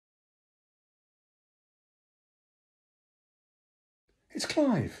it's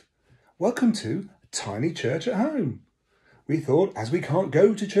Clive. Welcome to Tiny Church at Home. We thought, as we can't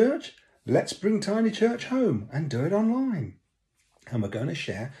go to church, let's bring Tiny Church home and do it online. And we're going to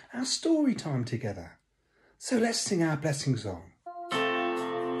share our story time together. So let's sing our blessing song.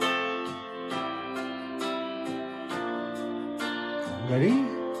 Ready?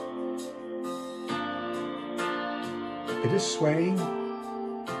 Bit of swaying.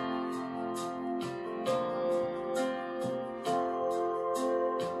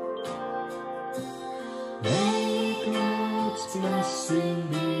 May God's blessing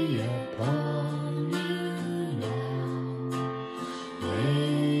be upon you now.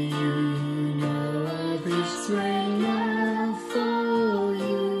 May you know of His great love for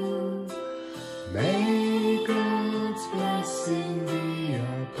you. May God's blessing be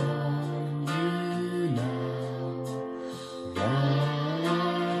upon you now,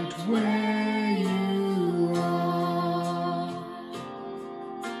 right where you are.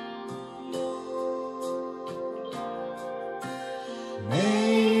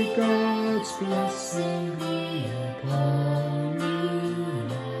 May God's blessing be upon you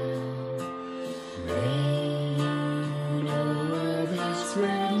now. May you know of His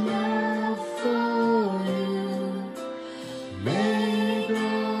great love for you. May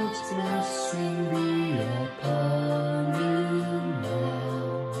God's blessing be upon you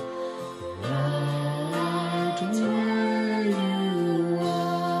now, right where you are.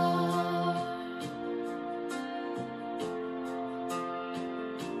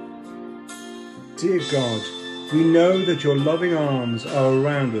 Dear God, we know that your loving arms are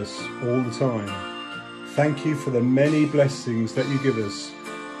around us all the time. Thank you for the many blessings that you give us,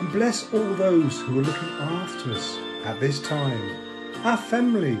 and bless all those who are looking after us at this time. Our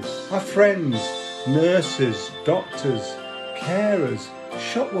family, our friends, nurses, doctors, carers,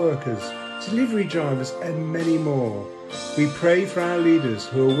 shop workers, delivery drivers, and many more. We pray for our leaders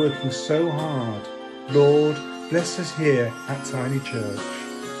who are working so hard. Lord, bless us here at Tiny Church.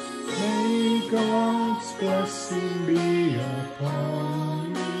 May God's blessing be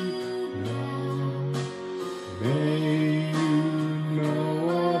upon you now. May you know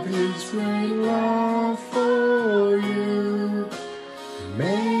of His great love for you.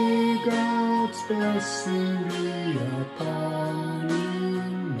 May God's blessing be upon you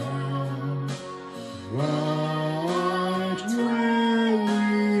now, right where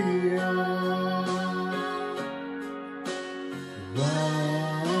we are.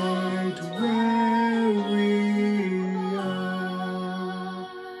 Right where we are.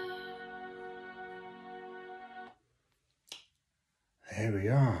 There we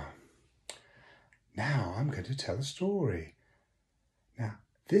are. Now I'm going to tell a story. Now,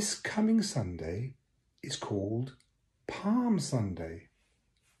 this coming Sunday is called Palm Sunday.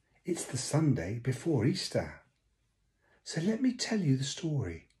 It's the Sunday before Easter. So let me tell you the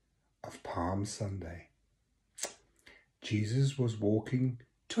story of Palm Sunday. Jesus was walking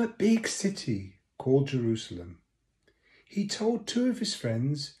to a big city called Jerusalem. He told two of his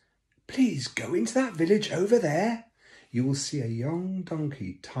friends, "Please go into that village over there. You will see a young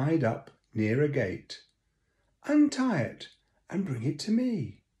donkey tied up near a gate. Untie it and bring it to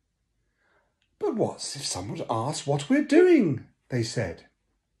me." "But what if someone asks what we're doing?" they said.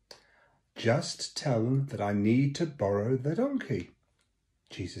 "Just tell them that I need to borrow the donkey,"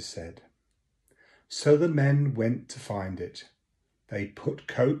 Jesus said. So the men went to find it. They put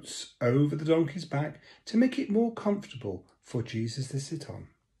coats over the donkey's back to make it more comfortable for Jesus to sit on.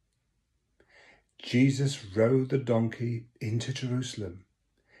 Jesus rode the donkey into Jerusalem.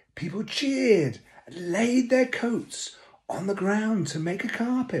 People cheered and laid their coats on the ground to make a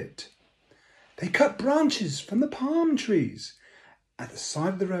carpet. They cut branches from the palm trees at the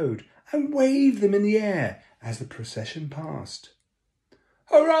side of the road and waved them in the air as the procession passed.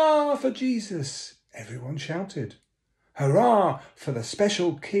 "Hurrah for Jesus!" everyone shouted. "Hurrah for the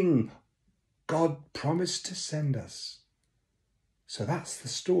special King God promised to send us." So that's the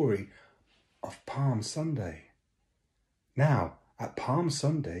story of Palm Sunday. Now, at Palm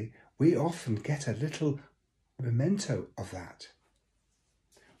Sunday, we often get a little memento of that.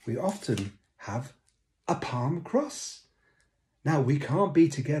 We often have a palm cross. Now, we can't be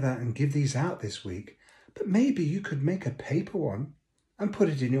together and give these out this week, but maybe you could make a paper one and put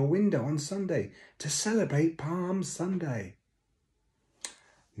it in your window on Sunday to celebrate Palm Sunday.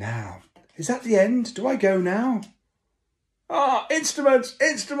 Now, is that the end? Do I go now? Ah, instruments,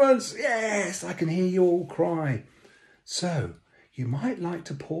 instruments! Yes, I can hear you all cry. So, you might like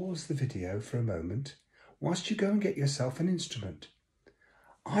to pause the video for a moment whilst you go and get yourself an instrument.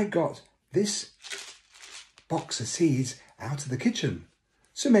 I got this box of seeds out of the kitchen,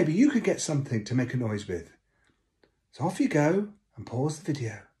 so maybe you could get something to make a noise with. So off you go and pause the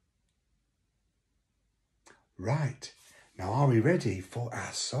video. Right, now are we ready for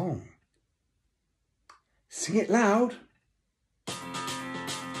our song? Sing it loud.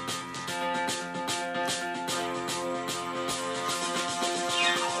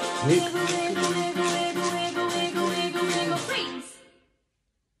 Wiggle, wiggle, wiggle, wiggle, wiggle, wiggle, wiggle, wiggle, freeze.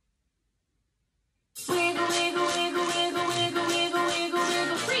 Wiggle, wiggle, wiggle, wiggle, wiggle, wiggle, wiggle,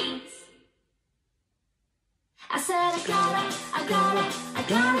 wiggle, freeze. I said I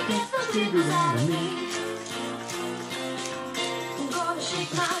gotta get those wiggles out of me. I'm gonna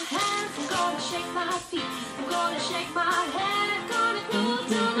shake my hands, I'm gonna shake my feet, I'm gonna shake my head, gonna groove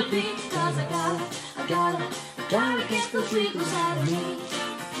to the beat, 'cause I gotta get those wiggles out of me.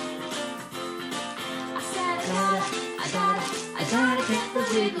 I gotta get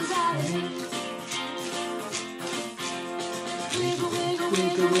those wiggles out of me. Wiggle, wiggle,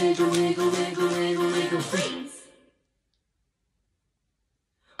 wiggle, wiggle, wiggle, wiggle, wiggle, wiggle, freeze.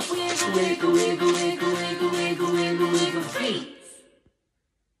 Wiggle, wiggle, wiggle, wiggle, wiggle, wiggle, wiggle, wiggle, freeze.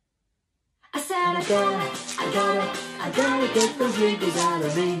 I said I gotta get those wiggles out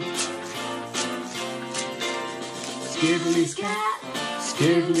of me. Skibbly scat,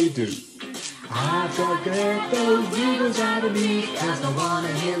 skibbly doo. I've got to get those wiggles out of me, 'cause I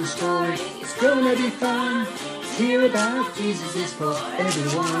wanna hear the story. It's gonna be fun. Hear about Jesus is for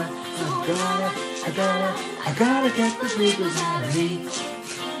everyone. I gotta get those wiggles out of me.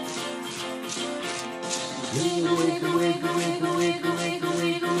 Wiggle, wiggle, wiggle, wiggle, wiggle, wiggle,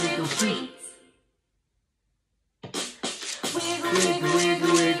 wiggle, wiggle, freeze. Wiggle, wiggle,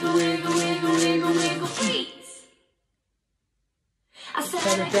 wiggle, wiggle, wiggle, wiggle, wiggle, wiggle, freeze. I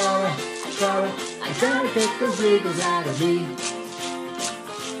said I gotta get those wiggles out of me.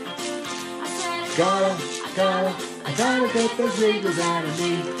 I said I gotta get those wiggles out of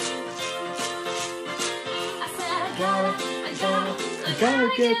me. I said I gotta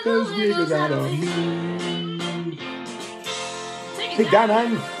get those wiggles out of me. Take down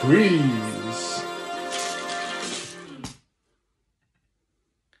and freeze.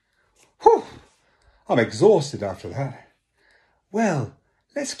 Whew, I'm exhausted after that. Well,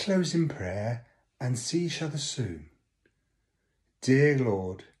 let's close in prayer and see each other soon. Dear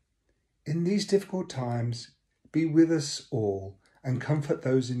Lord, in these difficult times, be with us all and comfort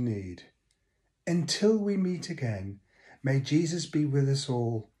those in need. Until we meet again, may Jesus be with us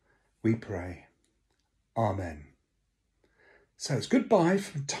all, we pray. Amen. So it's goodbye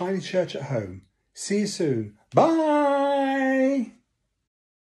from Tiny Church at Home. See you soon. Bye!